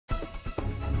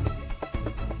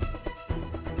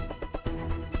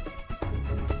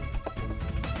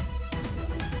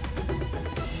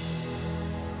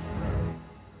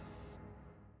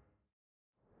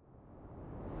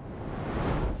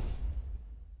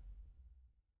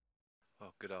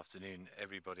Good afternoon,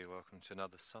 everybody. Welcome to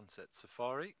another sunset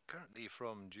safari, currently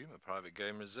from Djuma Private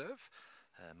Game Reserve.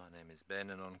 My name is Ben,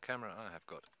 and on camera I have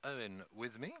got Owen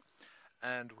with me.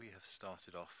 And we have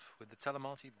started off with the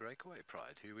Talamati breakaway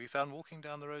pride, who we found walking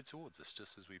down the road towards us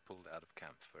just as we pulled out of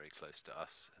camp, very close to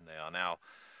us. And they are now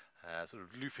sort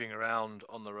of looping around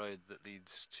on the road that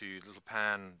leads to a little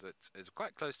pan that is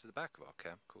quite close to the back of our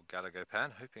camp, called Galago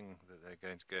Pan, hoping that they're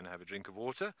going to go and have a drink of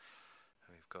water.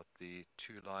 We've got the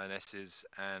 2 lionesses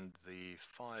and the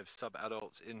 5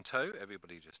 sub-adults in tow,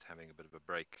 everybody just having a bit of a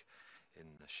break in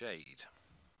the shade.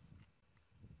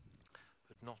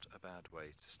 But not a bad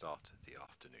way to start the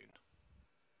afternoon.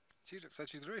 She looks like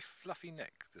she's a very fluffy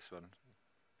neck, this one,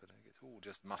 but it's all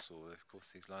just muscle. Of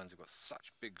course, these lions have got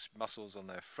such big muscles on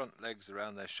their front legs,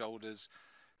 around their shoulders.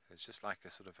 It's just like a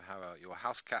sort of how your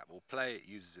house cat will play. It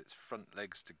uses its front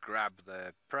legs to grab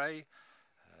their prey.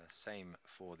 Same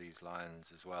for these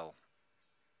lions as well.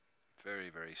 Very,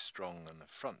 very strong on the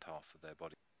front half of their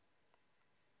body.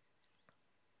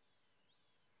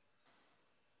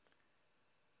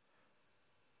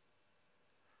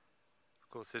 Of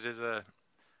course, it is a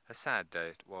sad day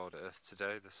at Wild Earth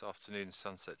today. This afternoon's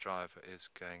sunset drive is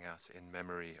going out in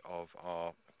memory of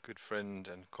our good friend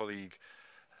and colleague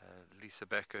Liesa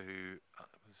Becker, who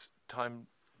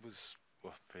was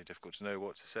well, very difficult to know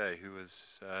what to say, who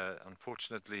was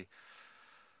unfortunately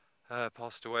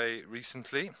passed away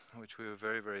recently, which we were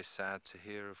very, very sad to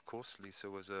hear. Of course,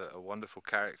 Liesa was a wonderful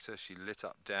character. She lit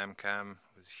up Dam Cam,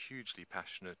 was hugely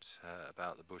passionate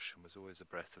about the bush, and was always a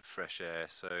breath of fresh air.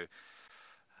 So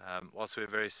whilst we're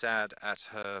very sad at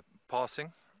her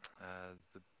passing,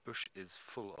 the bush is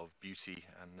full of beauty,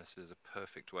 and this is a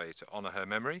perfect way to honour her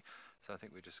memory. So I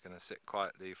think we're just going to sit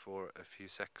quietly for a few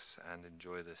secs and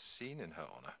enjoy this scene in her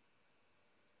honour.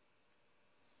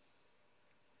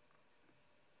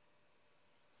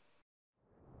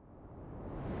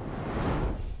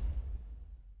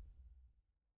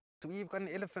 So we've got an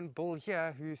elephant bull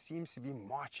here who seems to be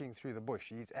marching through the bush.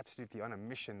 He's absolutely on a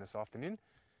mission this afternoon.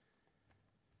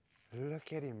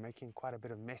 Look at him making quite a bit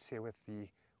of mess here with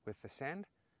the sand.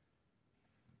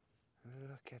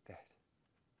 Look at that.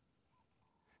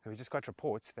 We just got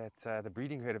reports that the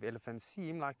breeding herd of elephants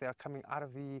seem like they are coming out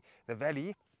of the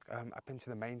valley up into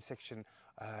the main section,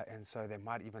 and so they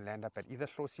might even land up at either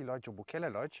Hlosi Lodge or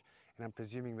Bukela Lodge, and I'm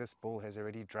presuming this bull has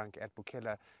already drunk at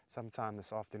Bukela sometime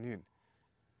this afternoon.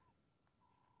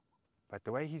 But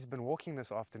the way he's been walking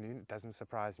this afternoon, it doesn't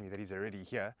surprise me that he's already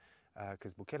here,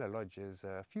 because Bukela Lodge is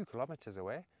a few kilometers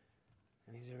away,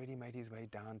 and he's already made his way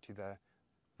down to the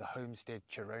Homestead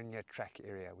Chironia track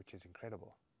area, which is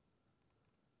incredible.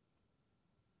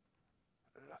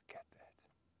 Look at that.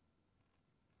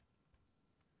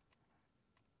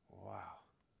 Wow.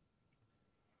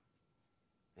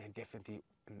 And definitely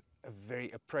a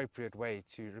very appropriate way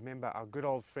to remember our good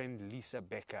old friend Liesa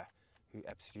Becker, who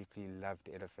absolutely loved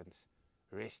elephants.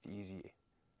 Rest easy,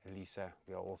 Liesa.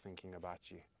 We are all thinking about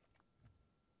you.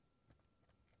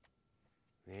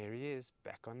 There he is,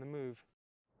 back on the move.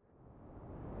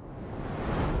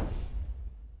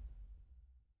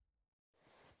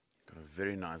 Got a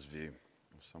very nice view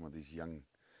of some of these young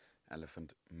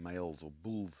elephant males or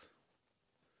bulls.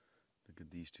 Look at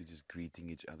these two just greeting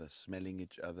each other, smelling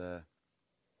each other.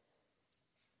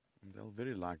 And they'll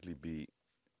very likely be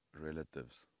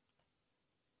relatives.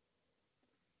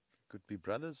 Could be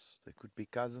brothers, they could be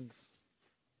cousins.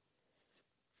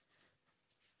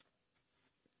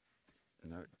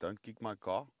 No, don't kick my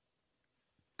car.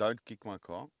 Don't kick my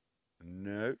car.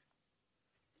 No.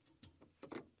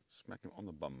 Smack him on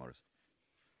the bum, Morris.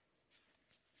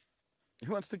 He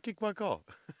wants to kick my car.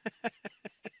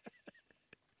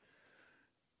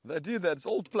 They do that. It's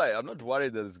all play. I'm not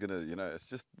worried that it's going to, it's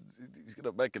just, he's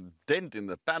going to make a dent in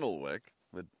the panel work.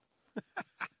 But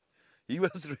he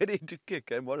was ready to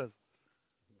kick, Morris?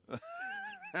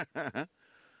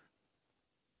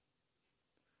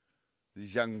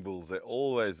 These young bulls, they're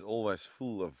always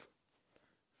full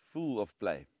of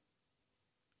play.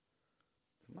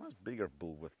 It's a nice bigger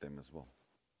bull with them as well.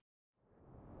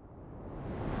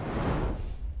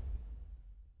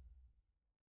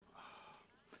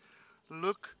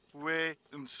 Look where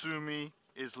Ntsumie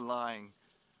is lying.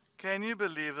 Can you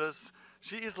believe this?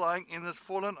 She is lying in this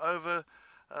fallen over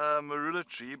marula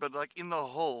tree, but like in the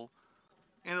hole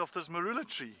of this marula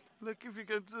tree. Look, if you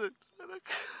can do it. Look.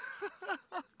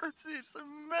 This is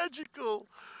magical.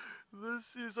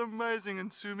 This is amazing.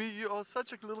 Ntsumie, you are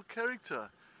such a little character.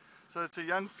 So it's a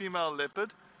young female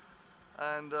leopard,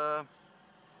 and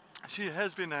she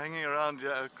has been hanging around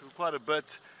here quite a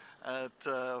bit at,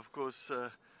 of course,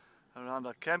 around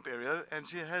our camp area, and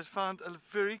she has found a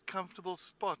very comfortable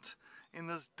spot in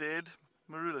this dead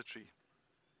marula tree.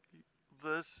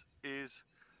 This is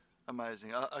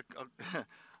amazing.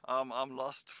 I'm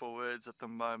lost for words at the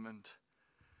moment.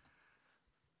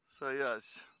 So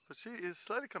yes, but she is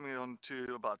slowly coming on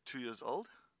to about 2 years old.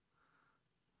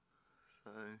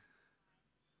 So,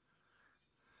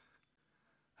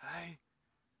 hey,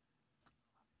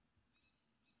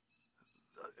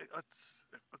 I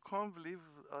can't believe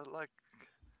like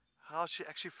how she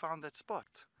actually found that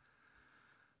spot.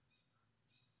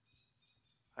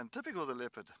 And typical of the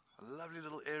leopard, a lovely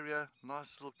little area,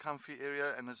 nice little comfy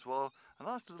area, and as well a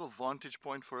nice little vantage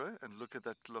point for her. And look at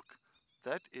that look.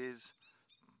 That is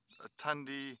a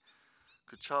Tundi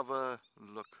Kuchava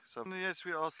look. So yes,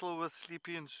 we are still with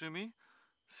Sleepy Ntsumie.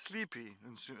 Sleepy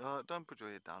Ntsumie. Don't put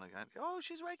your head down again. Oh,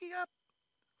 she's waking up.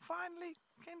 Finally,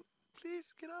 can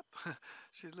please get up.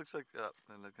 She looks like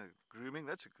grooming.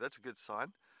 That's a good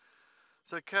sign.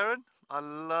 So Karen, I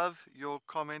love your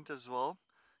comment as well.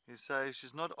 You say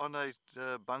she's not on a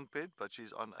bunk bed, but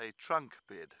she's on a trunk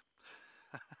bed.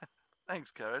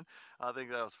 Thanks, Karen. I think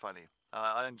that was funny.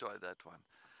 I enjoyed that one.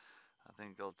 I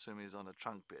think old Ntsumie's on a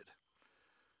trunk bed,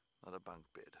 not a bunk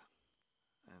bed.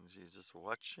 And she's just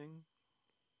watching,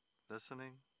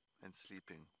 listening, and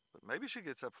sleeping. But maybe she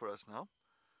gets up for us now.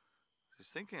 She's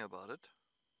thinking about it.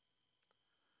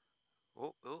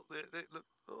 Oh, there, look.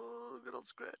 Oh, good old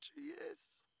scratch.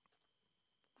 Yes.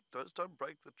 Don't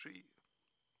break the tree.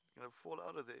 You're going to fall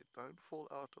out of there. Don't fall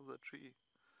out of the tree.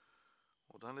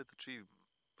 Or don't let the tree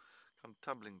come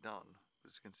tumbling down.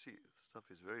 As you can see, the stuff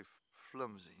is very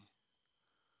flimsy.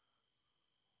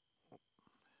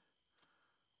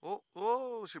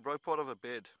 Oh, she broke part of her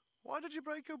bed. Why did you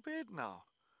break your bed now?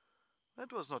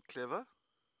 That was not clever.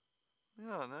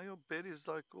 Yeah, now your bed is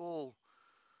like all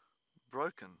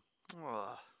broken.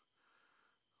 Oh,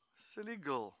 silly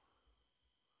girl.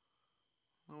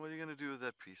 Well, what are you going to do with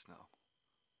that piece now?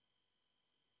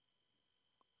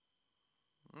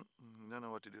 You don't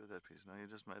know what to do with that piece. Now you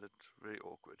just made it very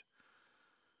awkward.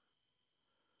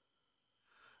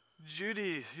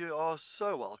 Judy, you are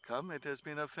so welcome. It has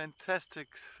been a fantastic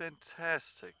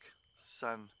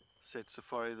sunset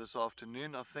safari this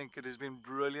afternoon. I think it has been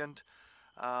brilliant.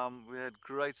 We had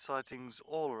great sightings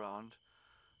all around.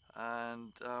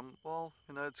 And, well,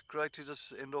 you know, it's great to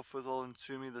just end off with old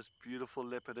Ntsumie, this beautiful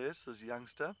leopardess, this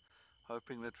youngster.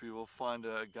 Hoping that we will find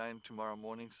her again tomorrow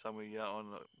morning somewhere here on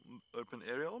an open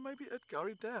area, or maybe at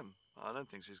Gowrie Dam. I don't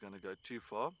think she's going to go too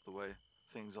far, the way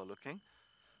things are looking.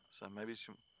 So maybe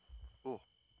she... Oh,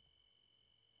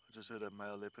 I just heard a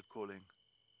male leopard calling.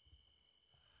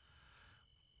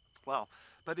 Wow.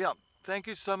 But yeah, thank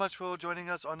you so much for joining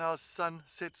us on our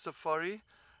sunset safari.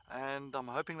 And I'm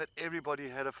hoping that everybody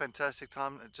had a fantastic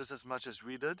time, just as much as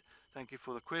we did. Thank you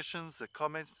for the questions, the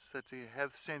comments that you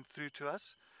have sent through to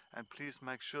us. And please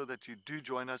make sure that you do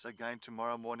join us again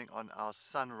tomorrow morning on our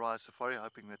sunrise safari,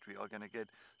 hoping that we are going to get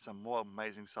some more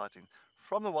amazing sightings.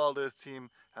 From the Wild Earth team,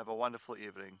 have a wonderful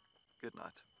evening. Good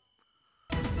night.